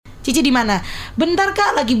Cici di mana? Bentar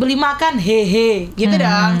Kak, lagi beli makan. Hehe. Gitu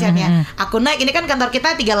dong chatnya. Aku naik, ini kan kantor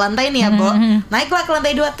kita 3 lantai nih ya, Bo. Naiklah ke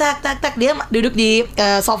lantai 2, tak. Dia duduk di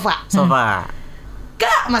sofa.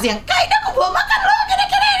 Kak, masih yang, Kak ini aku bawa makan loh. Gini.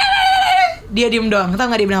 Dia diem doang.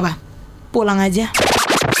 Tahu gak dia bilang apa? Pulang aja.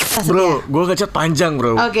 Bro, gue ngechat panjang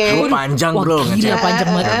bro. Gue panjang bro ngechat.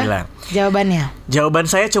 Panjang banget. Jawabannya? Jawaban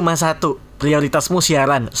saya cuma satu. Prioritasmu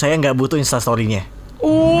siaran. Saya gak butuh instastory-nya.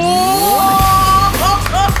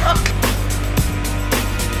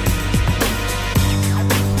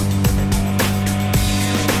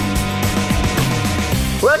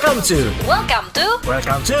 Welcome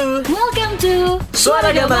to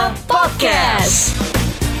Swaragama Podcast.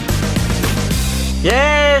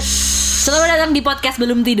 Yes. Selamat datang di podcast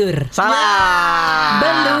belum tidur. Salah.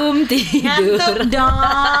 Belum tidur. Ngantuk dong.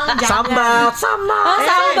 Sambat.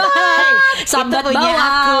 Sambat itu punya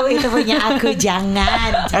bawang. Itu punya aku.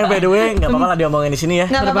 Jangan. By the way, gak apa-apa lah diomongin di sini ya.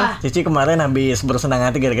 Gak apa-apa. Cici kemarin habis bersenang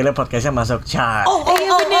hati gara-gara podcastnya masuk chart.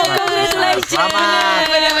 Benar. Congratulations. Benar.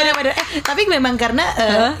 Tapi memang karena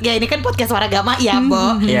ya ini kan podcast Swaragama ya,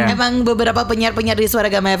 Bo. Emang beberapa penyiar-penyiar di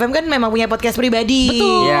Swaragama FM kan memang punya podcast pribadi.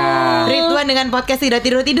 Betul. Ridwan dengan podcast tidak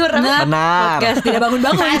tidur-tidur. Benar. Podcast tidak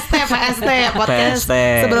bangun-bangun. PST podcast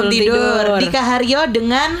sebelum tidur. Dika Haryo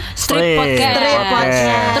dengan Strip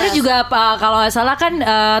podcast. Terus juga apa kalau nggak salah kan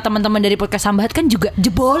teman-teman dari podcast Sambat kan juga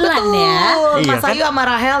jebolan. Betul. Ya. Mas Ayu sama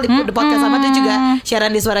Rahel di podcast sama itu juga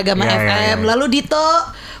siaran di Swaragama FM. Lalu Dito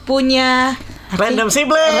punya Random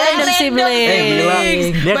sibling. Gila.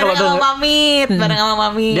 Dia kalau denger bareng sama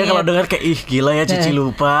Mami. Dia kalau denger kayak gila ya Cici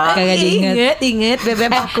lupa. Kagak Inget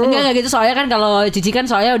bebek aku. Enggak gitu soalnya kan kalau Cici kan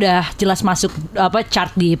soalnya udah jelas masuk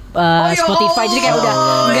chart di Spotify jadi kayak udah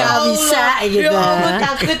enggak bisa gitu.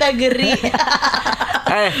 Takut ageri.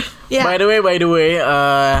 By the way,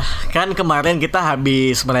 kan kemarin kita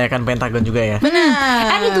habis merayakan Pentagon juga ya.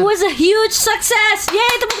 Benar. And it was a huge success.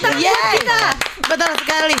 Yeay, tepuk tangan buat kita. Betul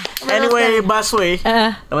sekali. Anyway, Busway,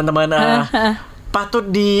 teman-teman, patut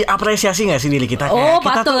diapresiasi nggak sih diri kita?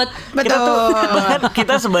 Patut. Kita tuh bahkan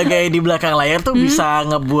kita sebagai di belakang layar tuh bisa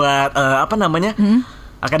ngebuat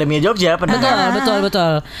Akademia Jogja,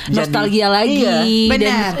 betul. Nostalgia lagi.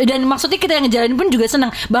 Benar. Dan maksudnya kita yang ngejalanin pun juga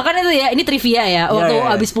senang. Bahkan itu ya, ini trivia ya. Waktu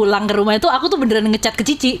abis pulang ke rumah itu aku tuh beneran ngechat ke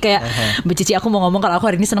Cici kayak, Mbak Cici aku mau ngomong kalau aku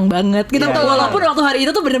hari ini seneng banget gitu. Walaupun waktu hari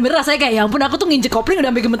itu tuh bener-bener rasanya kayak ya ampun aku tuh nginjek kopling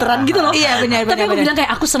udah sampai gemeteran gitu loh. Iya benar. Tapi aku bilang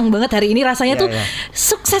kayak aku seneng banget hari ini rasanya tuh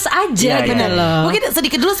sukses aja gitu loh. Mungkin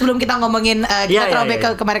sedikit dulu sebelum kita ngomongin kita throwback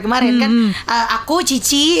ke kemarin-kemarin kan. Aku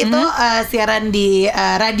Cici itu siaran di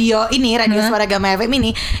radio Swaragama FM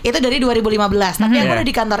ini itu dari 2015. Tapi aku udah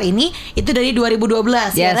di kantor ini itu dari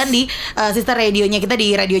 2012 siaran di sister radionya kita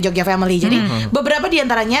di Radio Jogja Family. Jadi beberapa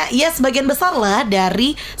diantaranya ya sebagian besar lah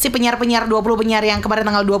dari si penyiar-penyiar 20 penyiar yang kemarin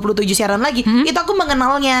tanggal 27 siaran lagi itu aku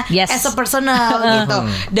mengenalnya as a personal gitu.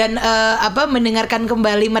 Dan mendengarkan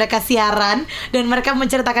kembali mereka siaran dan mereka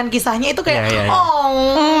menceritakan kisahnya itu kayak gitu.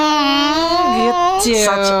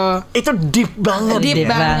 Itu deep banget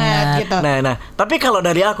gitu. Nah, tapi kalau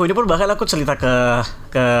dari aku ini pun bahkan aku cerita ke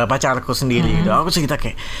pacarku sendiri gitu. Aku cerita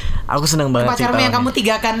kayak aku seneng banget sih. Pacarmu yang kamu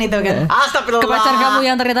 3 kan itu kan. Astagfirullah. Ke pacar kamu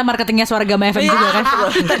yang ternyata marketingnya Swaragama FM juga kan.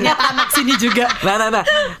 Ternyata anak sini juga. Nah.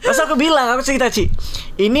 Terus aku bilang, aku cerita Ci,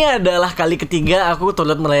 ini adalah kali ketiga aku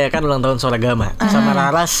turut merayakan ulang tahun Swaragama sama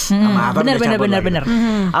Raras sama Aron. Bener.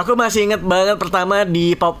 Aku masih inget banget pertama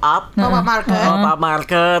di Pop Up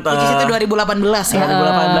Market. Itu situ 2018 ya.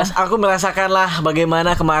 2018. Aku merasakan lah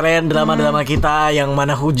bagaimana kemarin drama-drama kita yang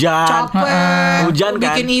mana hujan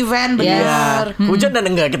kan, bikin event benar. Hujan dan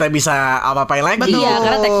enggak kita bisa apa-apain lagi. Iya,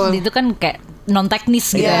 karena itu kan kayak non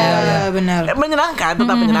teknis gitu. Iya, benar. Menyenangkan,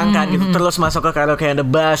 tetap menyenangkan gitu. Terus masuk ke karaoke and the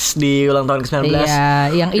bus di ulang tahun ke-19.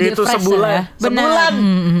 Iya, yang itu sebulan.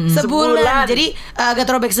 Sebulan. Jadi agak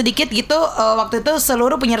throwback sedikit gitu. Waktu itu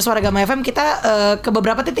seluruh penyiar Swaragama FM kita ke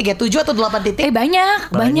beberapa titik ya, 7 atau 8 titik.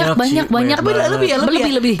 Banyak. Tapi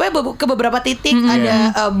lebih. Ke beberapa titik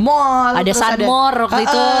ada mall, ada Sunmore waktu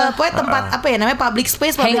itu. Pokoknya tempat namanya public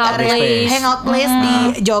space, hangout place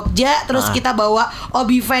di Jogja. Terus kita bawa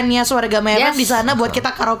obi fan-nya Swaragama FM di sana buat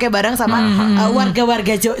kita karaoke bareng sama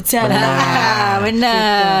warga-warga Jogja.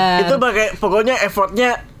 Benar. Itu pokoknya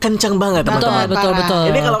effortnya kencang banget teman-teman.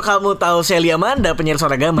 Betul. Ini kalau kamu tahu Sally Amanda penyiar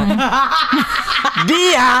Swaragama,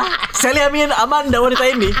 dia Sally Amanda wanita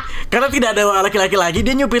ini karena tidak ada laki-laki lagi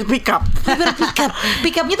dia nyupir pickup.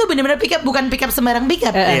 Pickupnya tuh benar-benar pickup, bukan pickup sembarang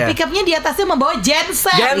pickup. Pickupnya di atasnya membawa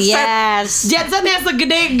genset. Genset yang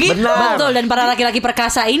segede gitu. Betul, dan para laki-laki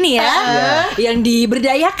perkasa ini yang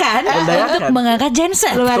diberdayakan untuk mengangkat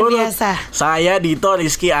genset. Luar biasa. Saya Dito,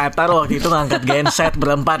 Rizky, Atar waktu itu ngangkat genset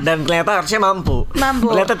berempat dan ternyata harusnya mampu.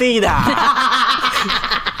 Ternyata tidak.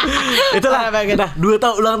 Itulah. Nah, 2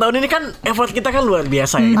 tahun ulang tahun ini kan effort kita kan luar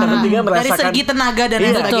biasa ya. Kita bertiga merasakan dari segi tenaga dan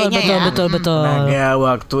lain sebagainya ya. Betul. tenaga,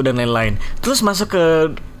 waktu dan lain-lain. Terus masuk ke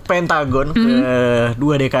Pentagon ke 2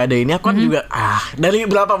 dekade ini aku kan juga dari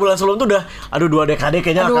berapa bulan sebelum tuh udah 2 dekade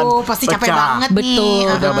kayaknya akan pasti capek pecah. banget nih.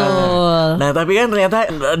 Betul. Nah tapi kan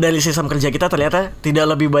ternyata dari sistem kerja kita ternyata tidak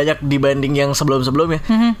lebih banyak dibanding yang sebelum-sebelumnya.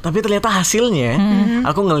 Tapi ternyata hasilnya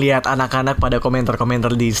aku ngelihat anak-anak pada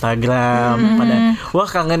komentar-komentar di Instagram pada wah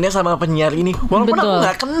kangennya sama penyiar ini. Walaupun aku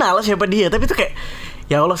nggak kenal siapa dia, tapi tuh kayak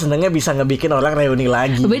ya Allah senangnya bisa ngebikin orang reuni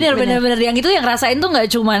lagi. Bener. Yang itu yang ngerasain tuh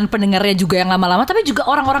gak cuman pendengarnya juga yang lama-lama, tapi juga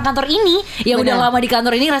orang-orang kantor ini yang udah lama di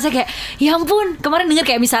kantor ini ngerasa kayak ya ampun kemarin denger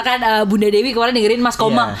kayak misalkan Bunda Dewi kemarin dengerin Mas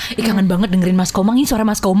Komang. Kangen banget dengerin Mas Komang, ini suara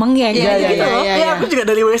Mas Komang ya. Gitu loh. Ya aku juga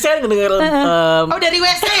dari WC ngedenger. Dari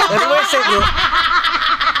WC ya? Dari WC tuh.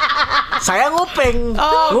 Saya nguping.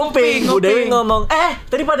 Bu Dewi ngomong,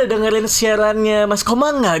 tadi pada dengerin siarannya Mas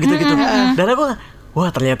Komang gak? Gitu-gitu. Dan aku wah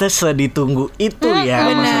ternyata seditunggu itu ya.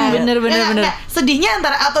 Bener. Sedihnya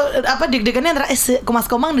antara atau apa deg-degannya antara Mas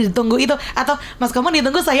Komang ditunggu itu atau Mas Komang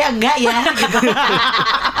ditunggu saya enggak ya gitu.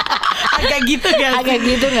 Agak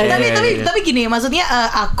gitu kan. Tapi gini maksudnya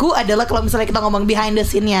aku adalah kalau misalnya kita ngomong behind the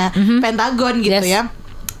scene-nya Pentagon gitu ya.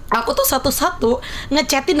 Aku tuh satu-satu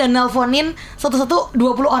ngechatin dan nelponin satu-satu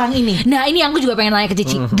 20 orang ini. Nah ini aku juga pengen nanya ke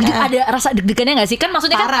Cici. Ada rasa deg-degannya gak sih? Kan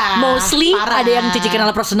maksudnya kan mostly ada yang Cici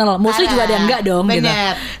kenal personal, mostly juga ada yang enggak dong. Bener gitu.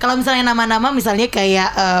 Kalau misalnya nama-nama misalnya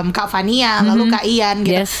kayak Kak Fania, lalu Kak Ian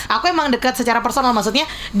gitu. Aku emang dekat secara personal. Maksudnya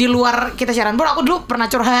di luar kita siaran pun aku dulu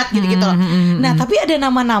pernah curhat gitu-gitu loh. Nah tapi ada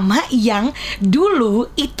nama-nama yang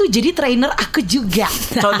dulu itu jadi trainer aku juga.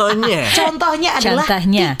 Contohnya adalah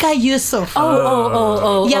Tika Yusuf.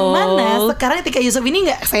 Yang mana sekarang Tika Yusuf ini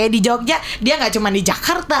nggak saya di Jogja, dia nggak cuma di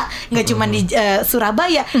Jakarta, nggak cuma di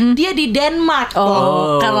Surabaya, dia di Denmark.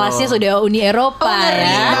 Kelasnya sudah Uni Eropa.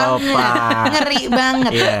 Ngeri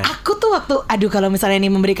banget. Aku tuh waktu kalau misalnya ini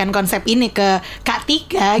memberikan konsep ini ke Kak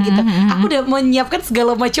Tika gitu, aku udah menyiapkan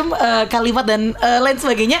segala macam kalimat dan lain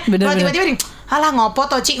sebagainya. Kalau tiba-tiba nih alah ngopo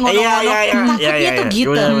toh Cik ngomong-ngomong. Takutnya tuh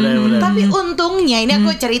gitu. Bener. Tapi untungnya ini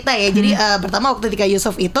aku cerita ya. Jadi pertama waktu Tika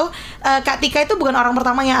Yusuf itu Kak Tika itu bukan orang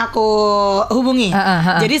pertama yang aku hubungi.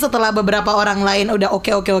 Jadi setelah beberapa orang lain udah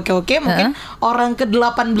oke mungkin orang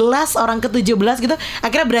ke-18, orang ke-17 gitu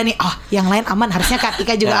akhirnya berani yang lain aman, harusnya Kak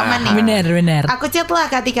Tika juga aman nih. Bener. Aku chat lah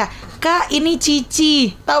Kak Tika, Kak ini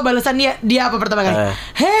Cici. Tahu balasan dia apa pertama kali?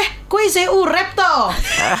 Kue saya urep toh.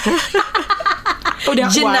 Udah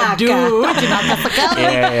jenaka sekali.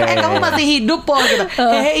 Kamu masih hidup po gitu.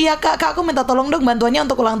 Iya kak aku minta tolong dong bantuannya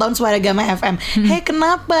untuk ulang tahun Swaragama FM.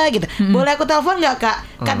 Kenapa gitu? Boleh aku telepon nggak kak?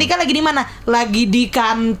 Kak Tika lagi di mana? Lagi di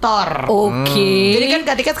kantor. Jadi kan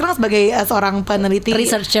Kak Tika sekarang sebagai seorang peneliti,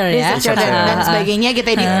 researcher dan sebagainya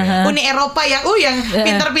gitu di Uni Eropa yang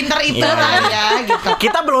pintar-pintar itu lah ya gitu.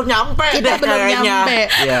 Kita belum nyampe.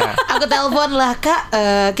 Aku telepon lah kak,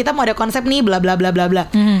 kita mau ada konsep nih bla bla bla bla bla.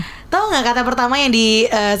 Tahu nggak kata pertama yang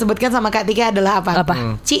disebutkan sama Kak Tika adalah apa?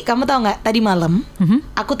 Ci, kamu tahu nggak? Tadi malam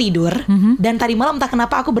aku tidur dan tadi malam entah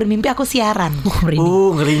kenapa aku bermimpi aku siaran.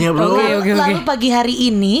 Ngerinya bro. Lalu pagi hari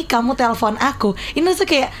ini kamu telepon aku. Ini tuh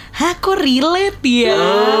kayak, kok relate ya?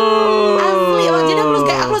 Asli. Jadi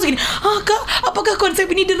aku langsung gini, kak, apakah konsep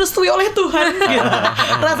ini direstui oleh Tuhan? Gitu.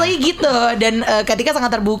 Rasanya gitu. Dan Kak Tika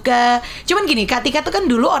sangat terbuka. Cuman gini, Kak Tika tuh kan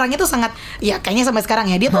dulu orangnya tuh sangat, ya kayaknya sampai sekarang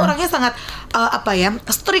ya, dia tuh orangnya sangat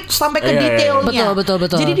strict sampai ke detailnya. Betul.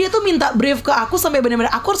 Jadi dia tuh minta brief ke aku sampai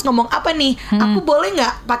benar-benar aku harus ngomong apa nih? Aku boleh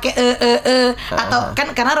nggak pakai atau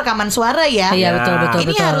kan karena rekaman suara ya. Iya betul.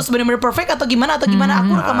 Ini harus benar-benar perfect atau gimana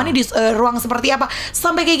Aku rekamannya di ruang seperti apa?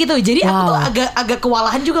 Sampai kayak gitu. Jadi aku tuh agak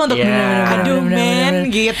kewalahan juga untuk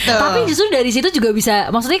gitu. Tapi justru dari situ juga bisa,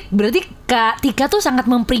 maksudnya berarti Kak Tika tuh sangat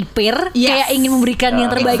memprepare, kayak ingin memberikan yang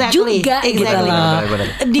terbaik juga gitu loh.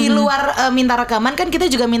 Di luar minta rekaman kan kita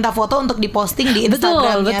juga minta foto untuk diposting di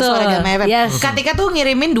Instagramnya Swaragama FM. Kak Tika tuh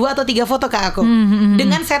ngirimin 2 atau 3 foto ke aku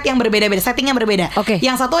dengan set yang berbeda-beda, setting yang berbeda.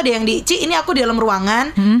 Yang satu ada yang di Ci, ini aku di dalam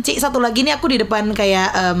ruangan. Ci, satu lagi ini aku di depan kayak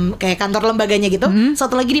kantor lembaganya gitu.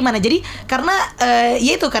 Satu lagi di mana? Jadi karena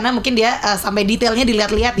karena mungkin dia sampai detailnya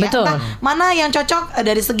dilihat-lihat ya. Entah mana yang cocok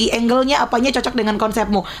dari segi angle-nya, apanya cocok dengan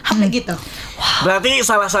konsepmu. Sampai gitu. Berarti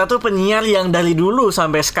salah satu penyiar yang dari dulu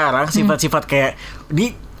sampai sekarang sifat-sifat kayak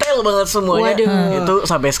detail banget semuanya. Itu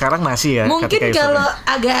sampai sekarang masih ya. Mungkin kalau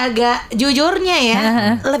agak-agak jujurnya ya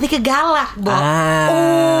lebih ke galak, Bo.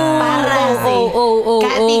 Parah sih.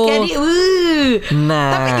 Kak Tika nih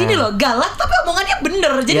tapi gini loh, galak tapi omongannya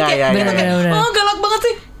bener. Jadi kayak galak banget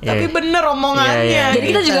sih. Tapi bener omongannya. Jadi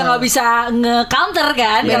kita juga nggak bisa nge-counter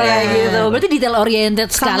kan kalau kayak gitu. Berarti detail oriented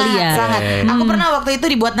sekali ya. Sangat. Aku pernah waktu itu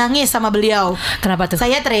dibuat nangis sama beliau. Kenapa tuh?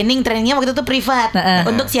 Saya trainingnya waktu itu privat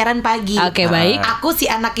untuk siaran pagi. Oke, baik. Aku si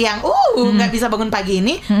anak yang nggak bisa bangun pagi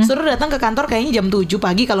ini suruh datang ke kantor kayaknya jam 7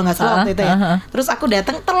 pagi kalau nggak salah waktu itu ya. Terus aku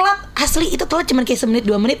datang telat, asli itu telat cuman kayak 1 menit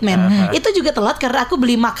 2 menit men. Itu juga telat karena aku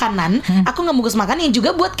beli makanan, aku ngebungkus makan yang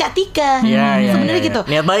juga buat Kak Tika. Sebenarnya gitu.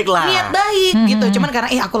 Niat baik lah. Niat baik gitu. Cuman karena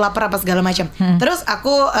aku lapar apa segala macam. Terus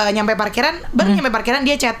aku nyampe parkiran, baru nyampe parkiran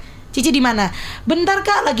dia chat, Cici di mana? Bentar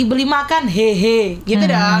Kak, lagi beli makan. Hehe. Gitu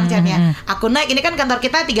dong chatnya. Aku naik, ini kan kantor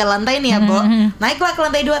kita 3 lantai nih ya, Bo. Naiklah ke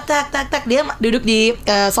lantai 2, tak. Dia duduk di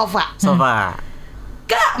sofa.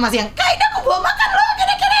 Kak, masih yang, Kak ini aku bawa makan loh.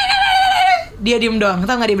 Gini. Dia diem doang.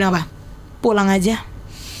 Tahu nggak dia bilang apa? Pulang aja.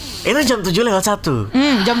 Itu jam 7 lewat 1.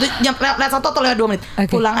 Jam lewat 1 atau lewat 2 menit.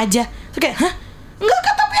 Pulang aja. Terus kayak, hah? Enggak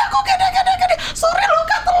Kak, tapi aku gede. Sorry lo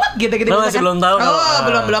Kak, telat. Gitu. Lo masih belum tahu.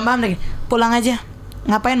 Belum paham lagi. Pulang aja.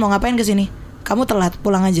 Mau ngapain ke sini? Kamu telat,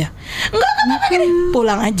 pulang aja. Enggak, gini.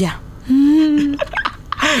 Pulang aja.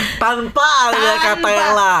 Tanpa ada kata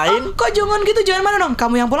yang lain. Kok jangan gitu, jangan mana dong?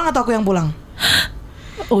 Kamu yang pulang atau aku yang pulang?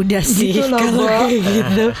 Udah sih Gitu loh, kalau kayak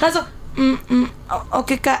gitu. Langsung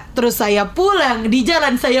oke Kak. Terus saya pulang, di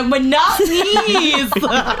jalan saya menangis.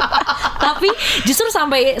 Tapi justru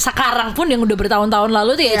sampai sekarang pun yang udah bertahun-tahun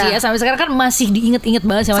lalu tuh ya Ci ya, sampai sekarang kan masih diinget-inget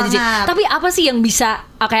banget sama Cici. Tapi apa sih yang bisa,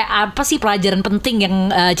 kayak apa sih pelajaran penting yang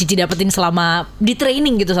Cici dapetin selama di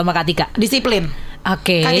training gitu sama Kak Tika? Disiplin.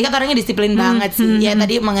 Oke. Kak Tika orangnya disiplin banget sih. Ya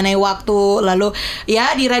tadi mengenai waktu, lalu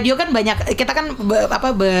ya di radio kan banyak kita kan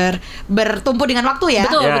bertumpu dengan waktu ya.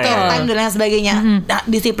 Betul. Time dan lain sebagainya. Nah,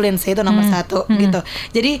 disiplin sih itu nomor 1 gitu.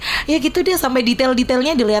 Jadi ya gitu dia sampai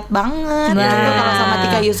detail-detailnya dilihat banget. Gitu. Kalau sama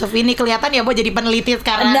Tika Yusuf ini kelihatan ya Bo jadi peneliti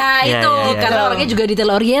sekarang. Nah itu karena orangnya juga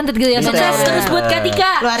detail oriented gitu ya. Sukses terus buat Kak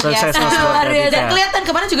Tika. Luar biasa. Dan kelihatan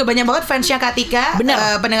kemarin juga banyak banget fansnya Kak Tika.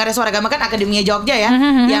 Pendengarnya Swaragama kan Akademinya Jogja ya.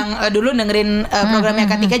 Yang dulu dengerin programnya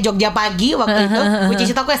Kak Tika Jogja Pagi waktu itu. Which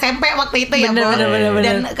is aku SMP waktu itu ya, Bo.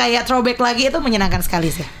 Dan kayak throwback lagi itu menyenangkan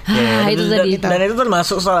sekali sih. Itu tadi. Dan itu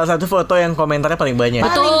termasuk salah satu foto yang komentarnya paling banyak.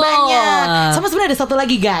 Paling banyak. Sama sebenarnya ada satu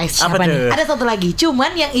lagi guys. Apa tuh? Ada satu lagi.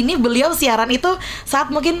 Cuman yang ini beliau siaran itu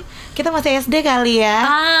saat mungkin kita masih SD kali ya.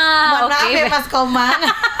 Mohon maaf ya Mas Komang.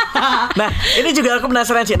 Nah ini juga aku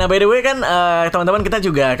penasaran sih. Nah by the way kan teman-teman kita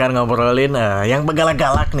juga akan ngobrolin yang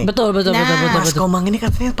galak-galak nih. Betul. Mas Komang ini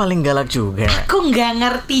katanya paling galak juga. Aku nggak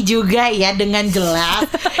ngerti juga ya dengan jelas.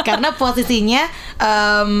 Karena posisinya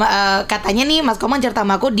katanya nih Mas Komang cerita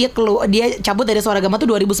sama aku dia cabut dari Swaragama tuh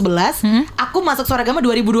 2011. Aku masuk Swaragama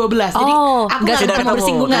 2012. Jadi aku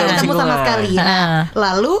nggak ketemu sama sekali. Nah,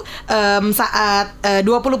 lalu saat 20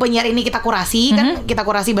 penyiar ini kita kurasi kan, kita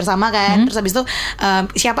kurasi bersama kan. Terus habis itu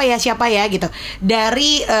siapa ya gitu.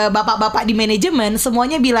 Dari bapak-bapak di manajemen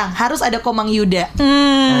semuanya bilang harus ada Komang Yuda.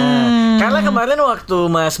 Karena kemarin waktu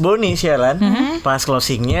Mas Boni siaran pas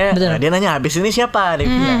closingnya dia nanya habis ini siapa, dia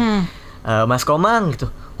bilang Mas Komang gitu.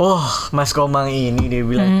 Oh, Mas Komang ini dia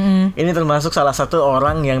bilang ini termasuk salah satu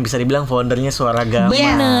orang yang bisa dibilang foundernya Swaragama.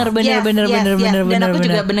 Bener. Dan aku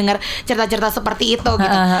juga mendengar cerita-cerita seperti itu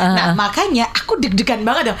gitu. Nah, makanya aku deg-degan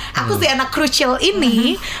banget dong. Aku si anak krusial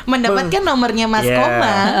ini mendapatkan nomornya Mas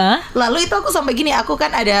Komang. Lalu itu aku sampai gini, aku kan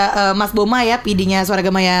ada Mas Boma ya, PD-nya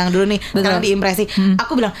Swaragama yang dulu nih, sekarang diimpresi.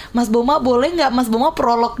 Aku bilang, Mas Boma boleh nggak Mas Boma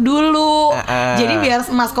prolog dulu. Jadi biar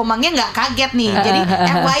Mas Komangnya nggak kaget nih. Jadi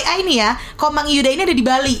FYI nih ya, Komang Yuda ini ada di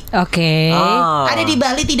Bali. Oke. Ada di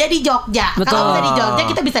Bali, tidak di Jogja. Kalau bisa di Jogja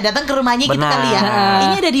kita bisa datang ke rumahnya gitu kali ya.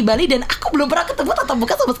 Ini ada di Bali dan aku belum pernah ketemu tatap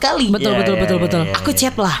muka sama sekali. Betul. Aku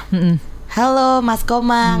chat lah. Halo Mas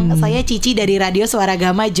Komang, saya Cici dari Radio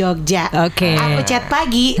Swaragama Jogja. Oke. Aku chat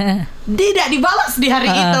pagi, tidak dibalas di hari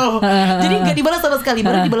itu. Jadi nggak dibalas sama sekali.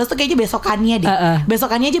 Baru dibalas tuh kayaknya besokannya deh.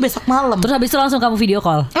 Besokannya aja besok malam. Terus habis itu langsung kamu video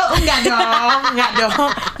call? Oh enggak dong.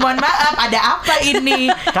 Mohon maaf, ada apa ini?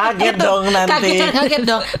 Kaget dong nanti. Kaget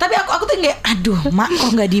dong. Tapi aku tuh kayak, aduh mak kok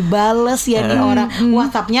nggak dibales ya nih orang.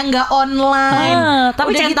 WhatsAppnya nggak online.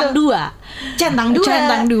 Tapi centang gitu. Centang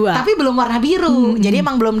dua. Tapi belum warna biru. Jadi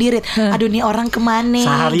emang belum dirit. Aduh nih orang kemana?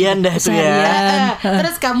 Seharian dah tuh ya.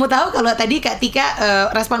 Terus kamu tahu kalau tadi Kak Tika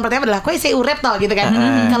respon pertama adalah kue saya urep toh gitu kan.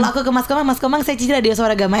 Kalau aku ke Mas Komang saya Cici Radio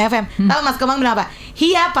Swaragama FM. Tahu Mas Komang bilang apa?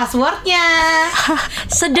 Hiya passwordnya.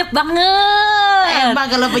 Sedep banget. Emang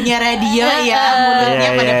kalau penyiar radio ya mulutnya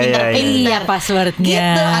pada pinter-pinter. Iya passwordnya.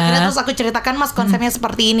 Gitu. Akhirnya terus aku ceritakan Mas konsepnya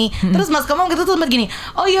seperti ini. Terus Mas Komang gitu tuh sempat gini.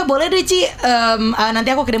 Oh iya boleh deh Ci. Nanti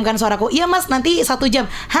aku kirimkan suaraku. Iya Mas nanti 1 jam.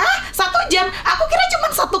 Hah? 1 jam? Aku kira cuma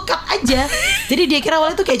 1 cut aja. Jadi dia kira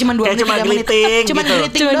awalnya tuh kayak cuma 2 menit 3 menit. Cuma gitu.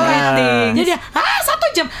 gliting doang. Jadi dia 1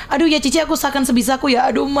 macam. Aduh ya Cici, aku usahakan sebisaku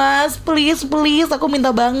ya. Aduh Mas, please aku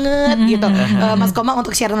minta banget gitu. Mas Komang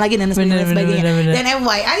untuk siaran lagi dan sebagainya. Dan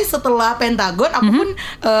FYI setelah Pentagon aku pun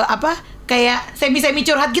kayak semi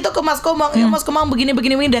curhat gitu ke Mas Komang. Ya Mas Komang begini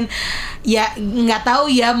dan ya nggak tahu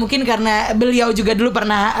ya, mungkin karena beliau juga dulu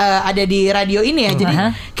pernah ada di radio ini ya. Jadi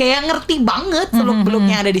kayak ngerti banget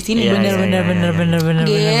seluk-beluknya ada di sini. Bener.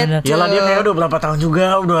 Gitu. Yalah, dia kayak udah berapa tahun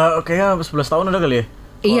juga, udah kayak 11 tahun udah kali ya.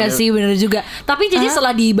 Iya sih, bener juga. Tapi jadi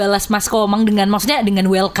setelah dibalas Mas Komang dengan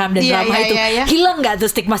welcome dan drama itu, hilang nggak tuh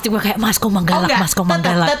stigma kayak Mas Komang galak, Mas Komang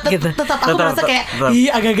galak gitu. Tetap aku merasa kayak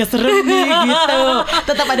agak-agak serem nih gitu.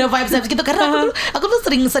 Tetap ada vibes gitu karena aku tuh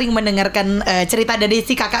sering mendengarkan cerita dari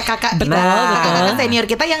si kakak-kakak kita, kakak senior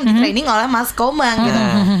kita yang di training oleh Mas Komang gitu.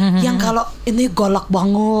 Yang kalau ini galak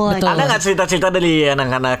banget. Ada nggak cerita-cerita dari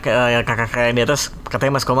anak-anak kakak-kakak yang di atas,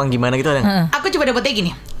 katanya Mas Komang gimana gitu? Aku coba dapetnya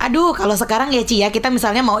gini. Aduh, kalau sekarang ya Ci ya, kita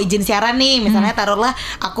misalnya mau izin siaran nih, misalnya taruhlah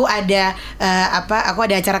aku ada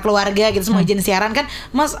acara keluarga gitu, mau izin siaran kan,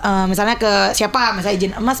 Mas misalnya ke siapa, misalnya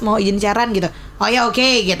izin Mas mau izin siaran gitu. Oh ya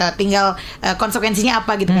oke, gitu. Tinggal konsekuensinya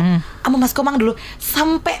apa gitu kan. Sama Mas Komang dulu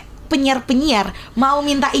sampai penyiar mau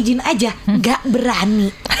minta izin aja nggak berani.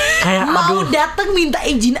 Kayak mau datang minta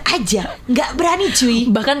izin aja nggak berani cuy.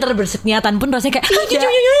 Bahkan terbersit niatan pun rasanya kayak jangan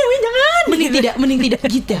mending tidak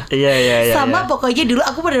gitu. Iya. Sama pokoknya dulu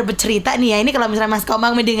aku pernah bercerita nih ya, ini kalau misalnya Mas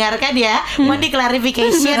Komang mendengarkan ya, mau di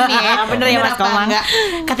clarification nih ya. Bener ya Mas Komang.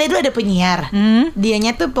 Katanya dulu ada penyiar,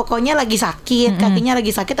 dianya tuh pokoknya lagi sakit, kakinya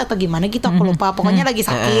lagi sakit atau gimana gitu, aku lupa. Pokoknya lagi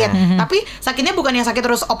sakit, tapi sakitnya bukan yang sakit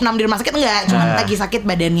terus opnam di rumah sakit, enggak, cuma lagi sakit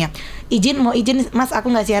badannya. Mau izin Mas,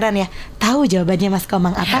 aku nggak siaran ya. Tahu jawabannya Mas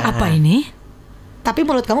Komang apa ini? Tapi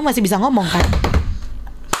mulut kamu masih bisa ngomong kan?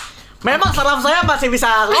 Memang saraf saya masih bisa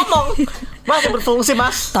ngomong, masih berfungsi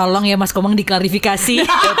Mas. Tolong ya Mas Komang diklarifikasi.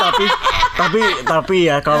 Tapi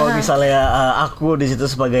ya kalau misalnya aku di situ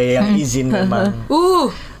sebagai yang izin memang.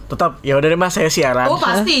 Tetap ya udah deh Mas, saya siaran. Oh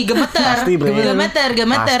pasti gemeter. Pasti gemeter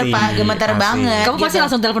Pak, gemeter banget. Kamu pasti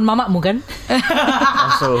langsung telepon mamamu kan?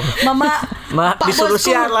 Langsung. Mama, disuruh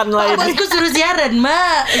siaran lah ini. Bosku suruh siaran,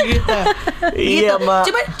 Mak, gitu. Iya,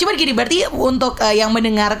 Mak. Coba gini, berarti untuk yang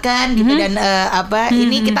mendengarkan gitu dan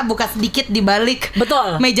ini kita buka sedikit di balik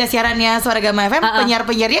meja siarannya Swaragama FM,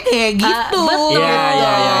 penyiar-penyiarnya kayak gitu.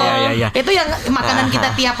 Iya. Itu yang makanan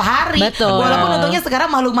kita tiap hari. Walaupun untungnya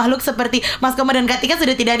sekarang makhluk-makhluk seperti Mas Koma dan Katika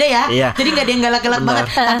sudah tidak ada ya. Jadi nggak ada yang galak-galak banget.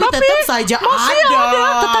 Tapi tetap saja ada.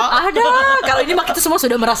 Tetap ada. Kalau ini mah kita semua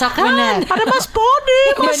sudah merasakan. Ada Mas Bodi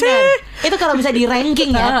masih. Itu kalau bisa di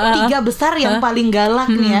ranking ya, 3 besar yang paling galak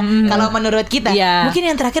nih ya. Kalau menurut kita, mungkin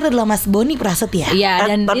yang terakhir adalah Mas Boni Prasetya. Iya.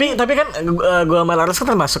 Dan tapi kan gue sama Laras kan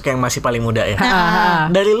termasuk yang masih paling muda ya.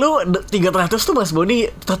 Dari lu 300 tuh Mas Boni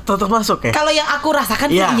tetap masuk ya. Kalau yang aku rasakan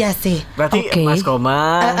sih iya sih. Berarti Mas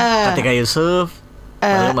Koma, Katika Yusuf,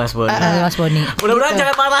 lalu Mas Boni. Mudah-mudahan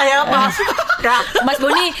jangan marah ya Mas. Mas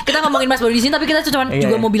Boni, kita ngomongin Mas Boni di sini, tapi kita cuma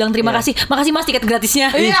juga mau bilang terima kasih. Makasih Mas tiket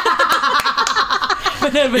gratisnya.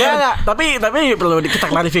 Benar. Ya, tapi perlu kita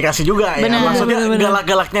klarifikasi juga ya. Maksudnya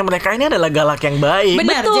galak-galaknya mereka ini adalah galak yang baik.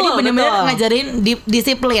 Benar. Jadi benar-benar ngajarin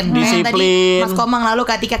disiplin. Tadi Mas Komang lalu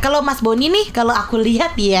Katika. Kalau Mas Boni nih, kalau aku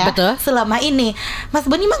lihat ya, selama ini Mas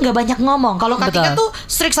Boni mah nggak banyak ngomong. Kalau Katika tuh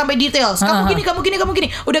strict sampai detail. Kamu gini.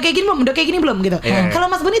 Udah kayak gini belum gitu. Kalau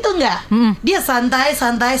Mas Boni tuh enggak. Dia santai.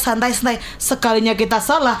 Sekalinya kita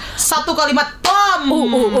salah, satu kalimat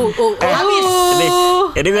habis.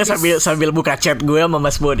 Ini gue sambil buka chat gue sama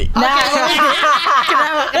Mas Boni. Kenapa?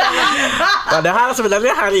 Padahal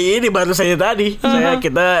sebenarnya hari ini baru saja tadi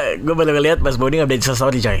gue baru ngeliat Mas Boni update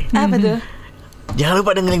story coy. Apa tuh? Jangan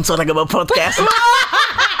lupa dengerin Swaragama Podcast.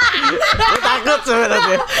 Gue takut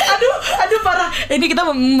sebenarnya. Aduh parah. Ini kita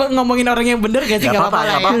ngomongin orang yang benar gak sih? Gak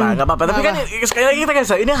apa-apa. Tapi kan sekali lagi kita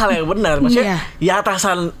kasih ini hal yang benar. Maksudnya ya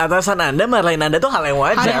atasan Anda marahin Anda tuh hal yang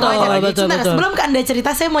wajar. Betul. Sebelum Anda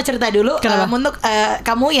cerita, saya mau cerita dulu. Untuk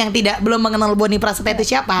kamu yang belum mengenal Boni Prasetya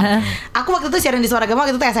itu siapa. Aku waktu itu siaran di Swaragama,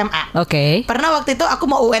 waktu itu SMA. Pernah waktu itu aku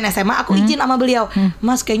mau UN SMA, aku izin sama beliau,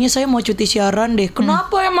 Mas kayaknya saya mau cuti siaran deh.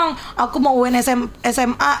 Kenapa emang? Aku mau UN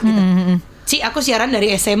SMA gitu. Aku siaran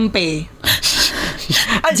dari SMP.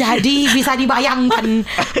 Jadi bisa dibayangkan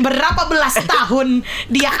berapa belas tahun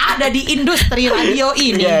dia ada di industri radio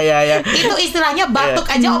ini. Itu istilahnya batuk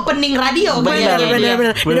aja opening radio. Benar.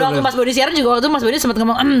 Dan waktu Mas Bodi siaran juga, waktu Mas Bodi sempat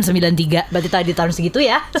ngomong 93. Berarti tadi tahun segitu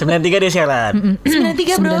ya. 93 dia siaran.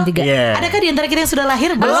 93 bro. Adakah di antara kita yang sudah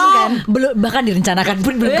lahir? Belum kan? Belum, bahkan direncanakan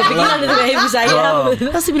pun belum kepikiran itu kayak ibu saya.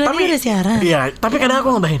 93 udah siaran. Iya, tapi kadang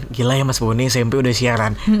aku ngebayangin, gila ya Mas Boni SMP udah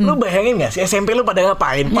siaran. Lu bayangin gak sih SMP lu pada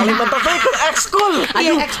ngapain? Paling mentoknya ikut ekskul.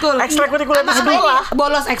 Iya, ekskul. Ekstrakurikuler di sekolah.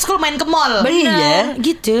 Bolos ekskul main ke mall. Iya.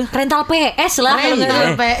 Gitu. Rental PS lah.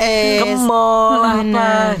 Rental PS. Ke mall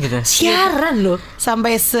apa gitu. Siaran loh.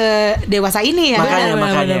 Sampai sedewasa ini ya.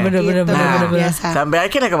 Makanya. Bener. Biasa. Sampai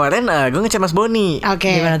akhirnya kemarin gue ngechat Mas Boni.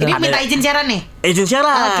 Oke. Gimana tuh? Ini minta izin siaran nih. Izin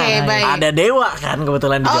siaran. Oke, baik. Ada Dewa kan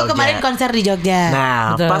kebetulan di Jogja. Kemarin konser di Jogja. Nah,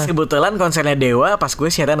 Betul. pas kebetulan konsernya Dewa, pas gue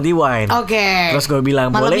siaran Rewind. Oke. Terus gue bilang,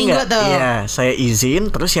 Malam boleh minggu nggak? tuh. Iya, saya izin.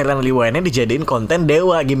 Terus siaran Rewind-nya dijadiin konten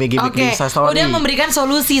Dewa, gimmick-gimmick di Oke. Instastory. Udah memberikan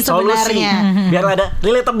solusi sebenarnya. Biar ada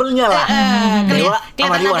relatable-nya lah. Dewa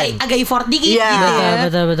sama Kelihatan Rewind. agak effort dikit Iya. gitu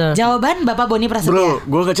ya. Betul. Jawaban Bapak Boni Prasetya. Bro,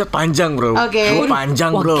 gue ngechat panjang bro. Oke. Gue panjang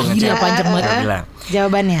bro. Wah, gila, ngechat. panjang banget. Dia bilang,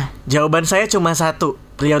 Jawabannya. jawaban saya cuma satu.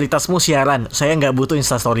 Prioritasmu siaran. Saya nggak butuh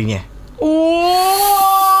Instastory-nya.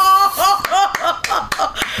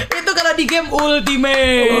 Itu kalau di game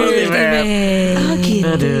Ultimate. Oh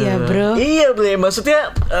gitu ya bro. Iya bro,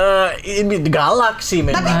 maksudnya ini Galak sih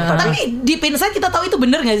memang. Tapi di Pinside kita tahu itu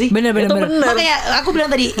bener gak sih? Bener. Makanya aku bilang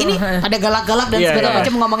tadi ini ada galak-galak dan Iya, segala iya.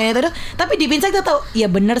 macam ngomongin itu. Tapi di Pinside kita tahu ya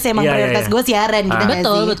bener sih emang Iya, prioritas iya. gue siaran gitu gak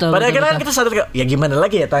Betul. sih? Pada akhirnya kita sadar kayak, ya gimana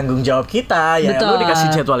lagi ya tanggung jawab kita. Ya Betul. lu dikasih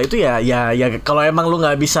jadwal itu ya kalau emang lu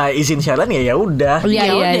nggak bisa izin siaran ya udah.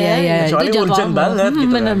 Iya. Kecuali Itu jadwal urgent kamu. banget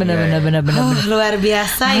gitu. Bener. Luar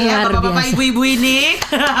biasa ya Luar bapak-bapak biasa. ibu-ibu ini.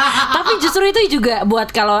 Tapi justru itu juga buat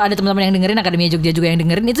kalau ada teman-teman yang dengerin Akademi Jogja juga yang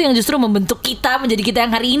dengerin, itu yang justru membentuk kita menjadi kita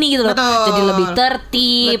yang hari ini gitu loh. Betul. Jadi lebih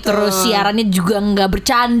tertib, Betul. terus siarannya juga nggak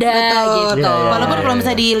bercanda gitu. Iya. Walaupun kalau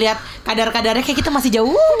misalnya dilihat kadar-kadarnya kayak kita masih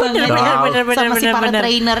jauh banget ya sama si para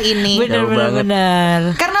trainer ini. Bener.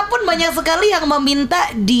 Karena pun banyak sekali yang meminta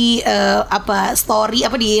di story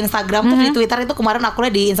di Instagram tuh di Twitter itu kemarin aku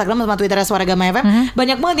lihat di Instagram sama Twitternya Swaragama FM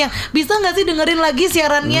banyak banget yang bisa nggak sih dengerin lagi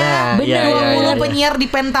siarannya Nah, bener, 20 penyiar di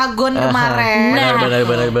Pentagon kemarin.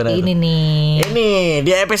 Benar. Ini nih. Ini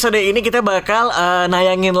di episode ini kita bakal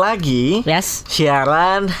nayangin lagi Yes.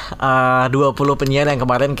 siaran 20 penyiar yang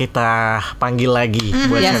kemarin kita panggil lagi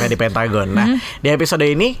buat Yes. siaran di Pentagon. Nah, di episode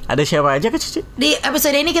ini ada siapa aja Kak Cici? Di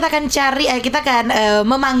episode ini kita akan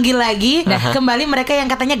memanggil lagi kembali mereka yang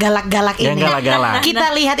katanya galak-galak Yang ini. galak-galak. Kita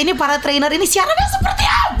lihat ini para trainer ini siarannya seperti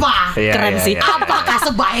apa? Iya, Keren iya, sih. iya. Apakah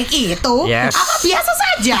sebaik itu? Yes. Apa biasa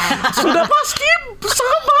saja? Sudah pasti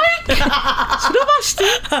sangat baik. Sudah pasti.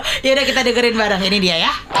 Ya udah kita dengerin bareng ini dia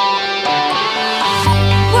ya.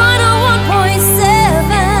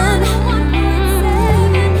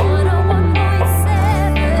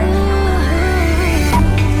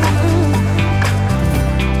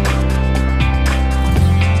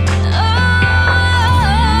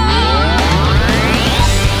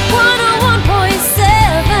 101.7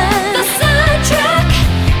 The soundtrack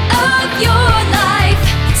of your life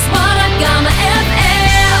Swaragama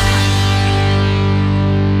FM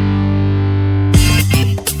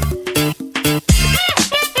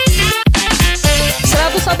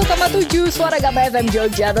 101,7 Swaragama FM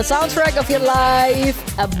Jogja, the soundtrack of your life,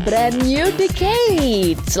 a brand new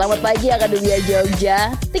decade. Selamat pagi Akademi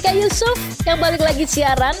Jogja. Tika Yusuf yang balik lagi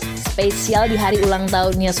siaran spesial di hari ulang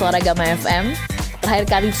tahunnya Swaragama FM. Terakhir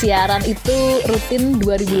kali siaran itu rutin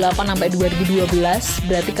 2008 sampai 2012.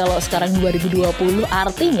 Berarti kalau sekarang 2020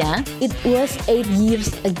 artinya it was 8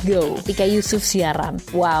 years ago Tika Yusuf siaran.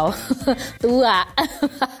 Wow, tua.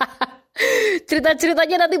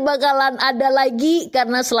 Cerita-ceritanya nanti bakalan ada lagi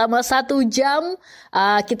karena selama 1 jam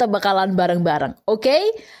kita bakalan bareng-bareng. Oke?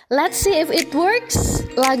 Let's see if it works.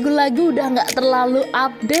 Lagu-lagu udah gak terlalu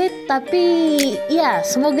update, tapi ya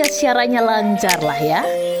semoga siarannya lancar lah ya.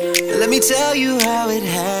 Let me tell you how it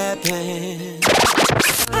happened.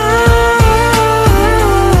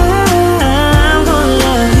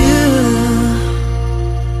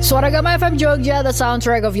 Swaragama FM Jogja, the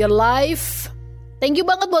soundtrack of your life. Thank you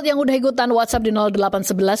banget buat yang udah ikutan WhatsApp di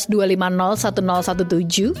 0811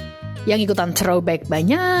 250 1017. Yang ikutan throwback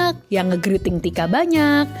banyak, yang nge-greeting Tika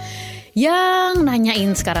banyak, yang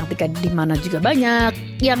nanyain sekarang Tika di mana juga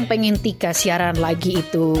banyak, yang pengen Tika siaran lagi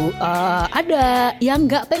itu ada, yang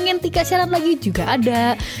nggak pengen Tika siaran lagi juga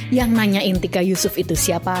ada, yang nanyain Tika Yusuf itu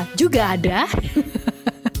siapa juga ada.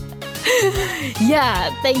 Ya,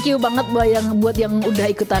 thank you banget buat yang udah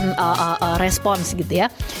ikutan respons gitu ya.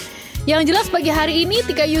 Yang jelas pagi hari ini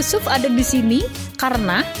Tika Yusuf ada di sini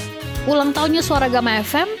karena ulang tahunnya Swaragama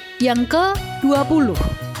FM yang ke-20.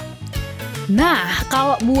 Nah,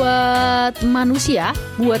 kalau buat manusia,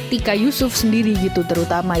 buat Tika Yusuf sendiri gitu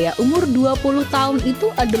terutama ya, umur 20 tahun itu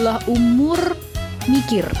adalah umur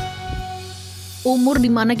mikir. Umur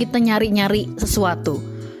dimana kita nyari-nyari sesuatu.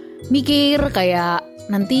 Mikir kayak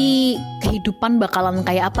nanti kehidupan bakalan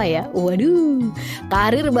kayak apa ya? Waduh,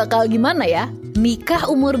 karir bakal gimana ya? Nikah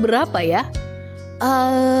umur berapa ya?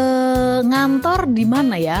 ngantor di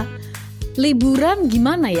mana ya, liburan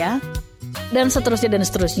gimana ya, dan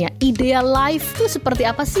seterusnya. Ideal life itu seperti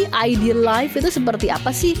apa sih? Ideal life itu seperti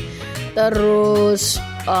apa sih? Terus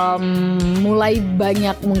mulai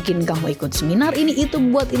banyak mungkin kamu ikut seminar ini itu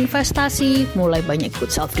buat investasi, mulai banyak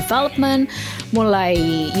ikut self development, mulai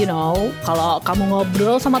kalau kamu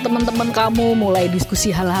ngobrol sama teman-teman kamu, mulai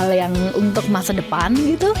diskusi hal-hal yang untuk masa depan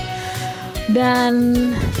gitu. Dan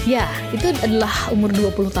ya itu adalah umur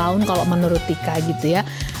 20 tahun kalau menurut Tika gitu ya.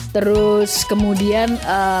 Terus kemudian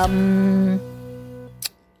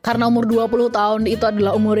karena umur 20 tahun itu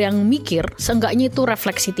adalah umur yang mikir, seenggaknya itu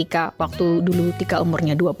refleksi Tika waktu dulu Tika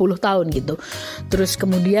umurnya 20 tahun gitu. Terus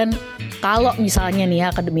kemudian kalau misalnya nih ya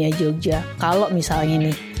Akademia Jogja, kalau misalnya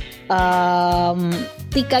nih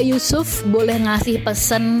Tika Yusuf boleh ngasih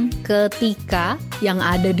pesan ke Tika yang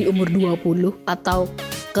ada di umur 20 atau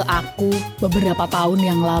ke aku beberapa tahun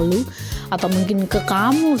yang lalu, atau mungkin ke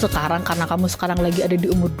kamu sekarang karena kamu sekarang lagi ada di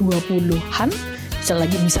umur 20-an,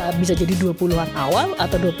 bisa jadi 20-an awal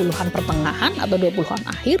atau 20-an pertengahan atau 20-an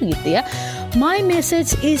akhir gitu ya. My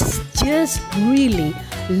message is just really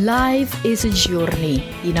life is a journey,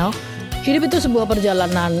 Hidup itu sebuah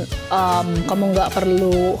perjalanan. Kamu nggak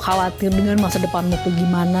perlu khawatir dengan masa depanmu tuh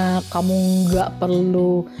gimana, kamu nggak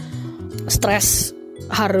perlu stres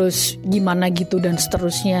harus gimana gitu dan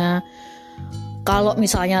seterusnya. Kalau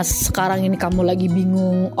misalnya sekarang ini kamu lagi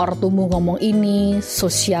bingung, ortumu ngomong ini,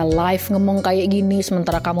 social life ngomong kayak gini,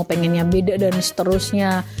 sementara kamu pengennya beda dan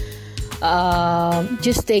seterusnya,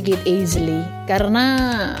 just take it easily. Karena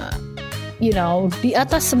di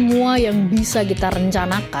atas semua yang bisa kita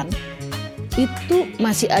rencanakan, itu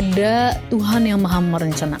masih ada Tuhan yang maha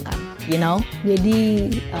merencanakan, Jadi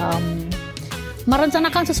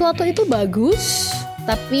merencanakan sesuatu itu bagus,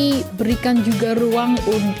 tapi berikan juga ruang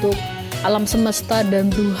untuk alam semesta dan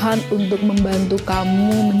Tuhan untuk membantu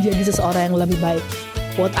kamu menjadi seseorang yang lebih baik.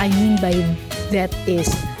 What I mean by that is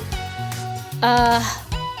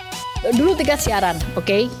dulu Tika siaran,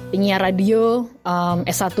 penyiar radio,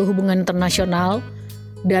 S1 Hubungan Internasional,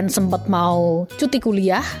 dan sempat mau cuti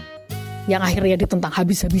kuliah yang akhirnya ditentang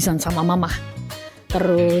habis-habisan sama mama.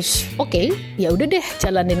 Terus ya udah deh,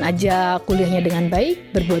 jalanin aja kuliahnya dengan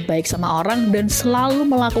baik, berbuat baik sama orang, dan selalu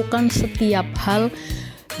melakukan setiap hal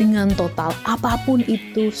dengan total, apapun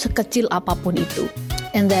itu, sekecil apapun itu.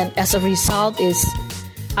 And then as a result is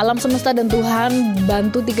alam semesta dan Tuhan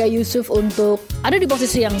bantu Tika Yusuf untuk ada di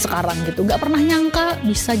posisi yang sekarang gitu. Gak pernah nyangka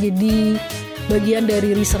bisa jadi bagian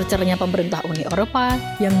dari researchernya pemerintah Uni Eropa,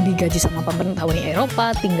 yang digaji sama pemerintah Uni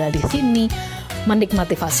Eropa, tinggal di sini,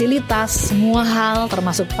 menikmati fasilitas, semua hal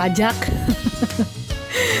termasuk pajak.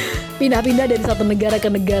 Pindah-pindah dari satu negara ke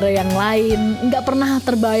negara yang lain, nggak pernah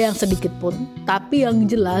terbayang sedikit pun. Tapi yang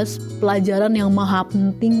jelas, pelajaran yang maha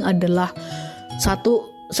penting adalah 1,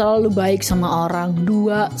 selalu baik sama orang.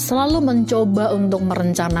 2, selalu mencoba untuk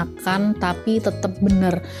merencanakan, tapi tetap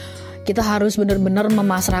benar. Kita harus benar-benar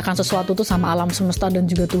memasrahkan sesuatu tuh sama alam semesta dan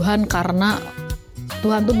juga Tuhan, karena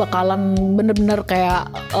Tuhan tuh bakalan benar-benar kayak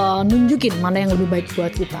nunjukin mana yang lebih baik buat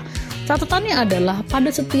kita. Catatannya adalah pada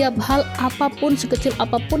setiap hal, apapun, sekecil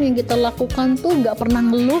apapun yang kita lakukan tuh gak pernah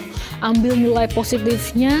ngeluh, ambil nilai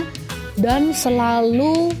positifnya, dan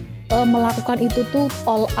selalu melakukan itu tuh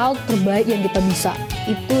all out terbaik yang kita bisa.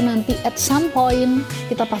 Itu nanti at some point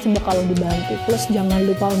kita pasti bakalan dibantu. Plus jangan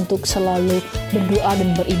lupa untuk selalu berdoa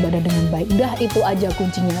dan beribadah dengan baik. Udah itu aja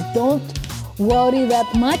kuncinya. Don't worry that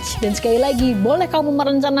much. Dan sekali lagi, boleh kamu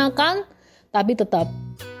merencanakan, tapi tetap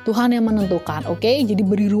Tuhan yang menentukan, Jadi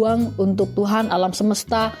beri ruang untuk Tuhan, alam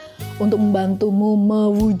semesta, untuk membantumu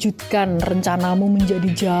mewujudkan rencanamu menjadi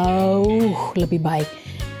jauh lebih baik.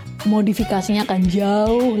 Modifikasinya akan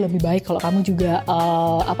jauh lebih baik kalau kamu juga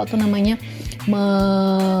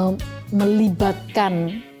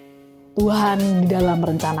melibatkan Tuhan di dalam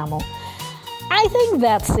rencanamu. I think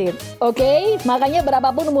that's it, Makanya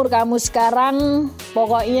berapapun umur kamu sekarang,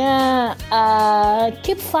 pokoknya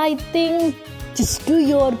keep fighting. Just do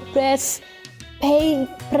your best,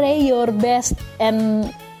 pray your best, and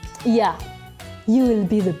you will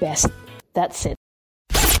be the best. That's it.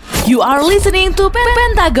 You are listening to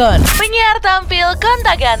Pentagon, penyiar tampil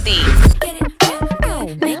gonta ganti.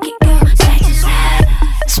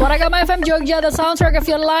 Swaragama FM Jogja, the soundtrack of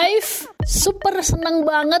your life. Super senang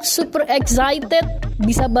banget, super excited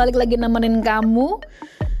bisa balik lagi nemenin kamu.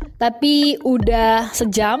 Tapi udah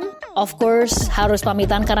sejam, of course harus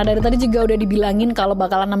pamitan karena dari tadi juga udah dibilangin kalau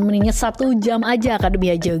bakalan nemeninnya 1 jam aja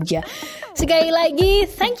Akademia Jogja. Sekali lagi,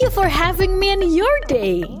 thank you for having me in your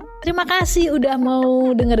day. Terima kasih udah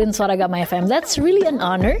mau dengerin Swaragama FM. That's really an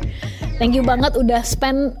honor. Thank you banget udah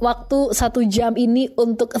spend waktu 1 jam ini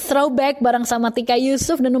untuk throwback bareng sama Tika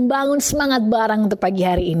Yusuf dan membangun semangat bareng untuk pagi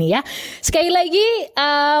hari ini ya. Sekali lagi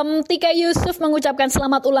Tika Yusuf mengucapkan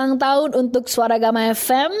selamat ulang tahun untuk Swaragama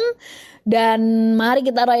FM. Dan mari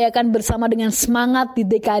kita rayakan bersama dengan semangat di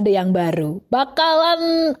dekade yang baru.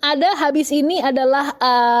 Bakalan ada habis ini adalah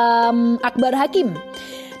Akbar Hakim.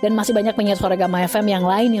 Dan masih banyak penyiar Swaragama FM yang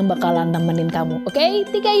lain yang bakalan nemenin kamu. Oke,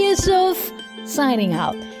 Tika Yusuf signing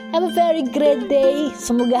out. Have a very great day.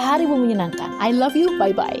 Semoga harimu menyenangkan. I love you.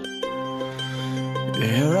 Bye-bye.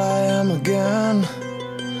 Here I am again.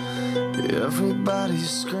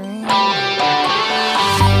 Everybody's screaming.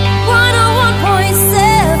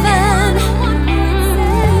 101.7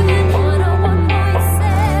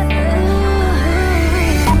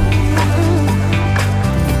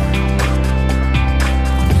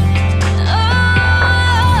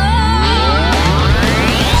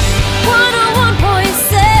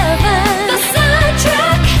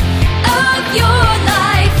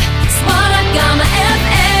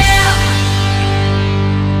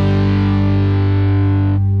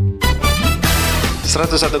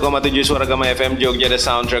 101,7 Swaragama FM Jogja, the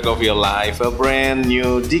soundtrack of your life, a brand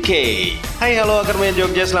new decade. Hai, halo Akarmaya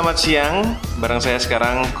Jogja, selamat siang. Bareng saya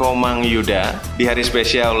sekarang Komang Yuda di hari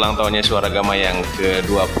spesial ulang tahunnya Swaragama yang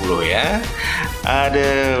ke-20 ya.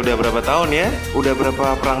 Udah berapa tahun ya? Udah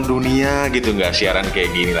berapa perang dunia gitu nggak siaran kayak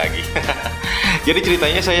gini lagi. Jadi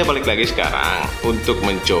ceritanya saya balik lagi sekarang untuk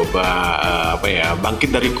mencoba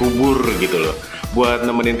bangkit dari kubur gitu loh. Buat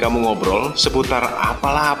nemenin kamu ngobrol seputar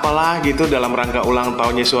apalah gitu dalam rangka ulang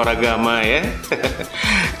tahunnya Swaragama ya.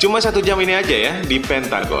 Cuma 1 jam ini aja ya di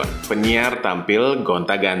Pentagon. Penyiar tampil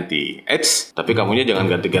gonta ganti. Tapi kamunya jangan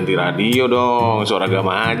ganti-ganti radio dong.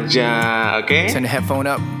 Swaragama aja, oke? Turn the headphone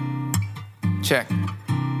up. Check.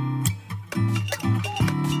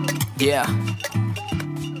 Yeah.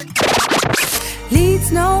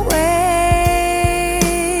 leads no way.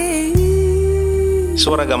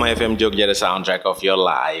 Swaragama FM Jogja, the soundtrack of your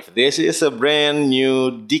life. This is a brand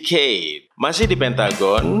new decade. Masih di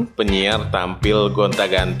Pentagon, penyiar tampil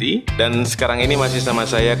gonta-ganti. Dan sekarang ini masih sama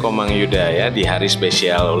saya Komang Yuda ya, di hari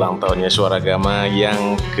spesial ulang tahunnya Swaragama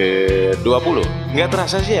yang ke-20. Nggak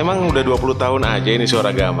terasa sih emang udah 20 tahun aja ini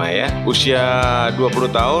Swaragama ya. Usia 20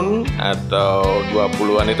 tahun atau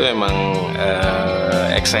 20-an itu emang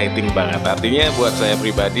exciting banget. Artinya buat saya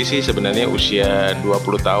pribadi sih sebenarnya usia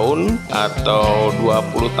 20 tahun atau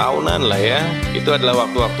 20 tahunan lah ya, itu adalah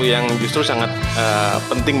waktu-waktu yang justru sangat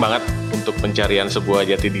penting banget untuk pencarian sebuah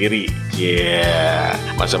jati diri. Yeah,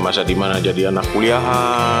 masa-masa dimana jadi anak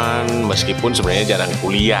kuliahan, meskipun sebenarnya jarang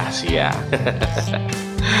kuliah sih ya.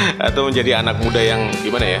 Atau menjadi anak muda yang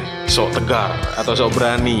gimana ya, sok tegar atau sok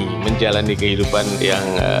berani menjalani kehidupan yang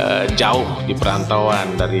jauh di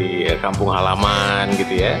perantauan dari kampung halaman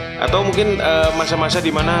gitu ya. Atau mungkin masa-masa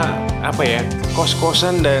dimana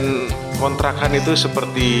kos-kosan dan kontrakan itu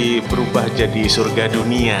seperti berubah jadi surga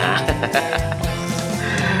dunia.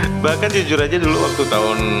 Bahkan jujur aja dulu waktu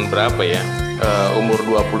tahun berapa ya, umur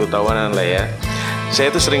 20 tahunan lah ya,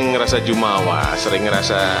 saya tuh sering ngerasa jumawa, sering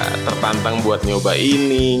ngerasa tertantang buat nyoba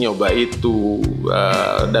ini, nyoba itu,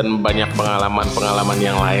 dan banyak pengalaman-pengalaman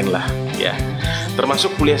yang lain lah ya.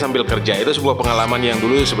 Termasuk kuliah sambil kerja, itu sebuah pengalaman yang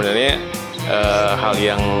dulu sebenarnya hal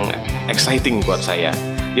yang exciting buat saya,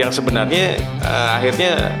 yang sebenarnya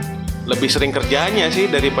akhirnya lebih sering kerjanya sih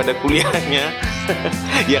daripada kuliahnya.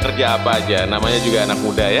 Ya kerja apa aja, namanya juga anak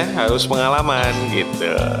muda ya, harus pengalaman gitu.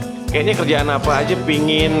 Kayaknya kerjaan apa aja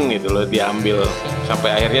pingin gitu loh diambil.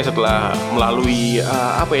 Sampai akhirnya setelah melalui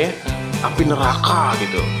api neraka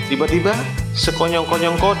gitu, tiba-tiba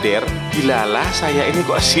sekonyong-konyong koder, gilalah saya ini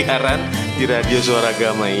kok siaran di radio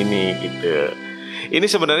Swaragama ini gitu. Ini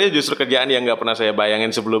sebenarnya justru kerjaan yang gak pernah saya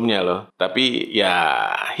bayangin sebelumnya loh. Tapi ya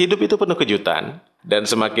hidup itu penuh kejutan. Dan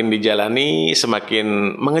semakin dijalani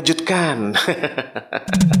semakin mengejutkan.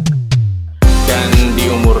 Dan di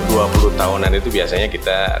umur 20 tahunan itu biasanya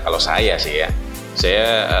kita, kalau saya sih ya, saya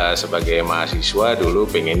sebagai mahasiswa dulu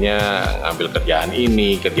pengennya ngambil kerjaan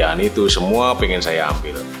ini, kerjaan itu, semua pengen saya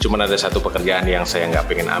ambil. Cuman ada satu pekerjaan yang saya gak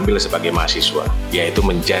pengen ambil sebagai mahasiswa, yaitu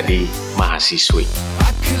menjadi mahasiswi.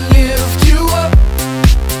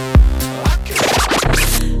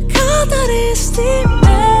 Kau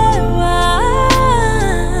teristimewa.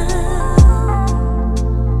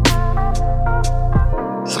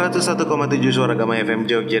 101,7 Swaragama FM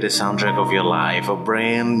Jogja, the soundtrack of your life, a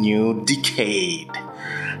brand new decade.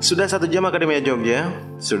 Sudah 1 jam Akademia Jogja.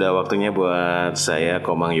 Sudah waktunya buat saya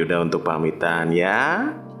Komang Yuda untuk pamitan ya.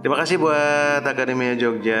 Terima kasih buat Akademia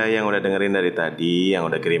Jogja yang udah dengerin dari tadi, yang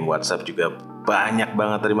udah kirim WhatsApp juga banyak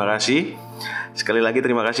banget, terima kasih. Sekali lagi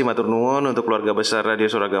terima kasih matur nuwun untuk keluarga besar Radio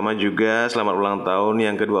Swaragama juga. Selamat ulang tahun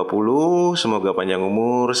yang ke-20. Semoga panjang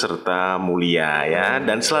umur serta mulia ya,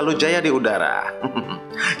 dan selalu jaya di udara.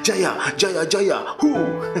 Jaya, jaya, jaya.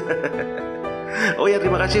 Oh ya,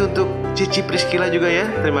 terima kasih untuk Cici Priskila juga ya.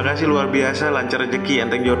 Terima kasih luar biasa, lancar rezeki,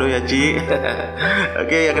 enteng jodoh ya Ci.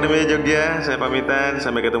 Oke, Akademia Jogja, saya pamitan.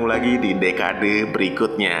 Sampai ketemu lagi di dekade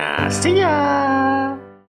berikutnya. See ya.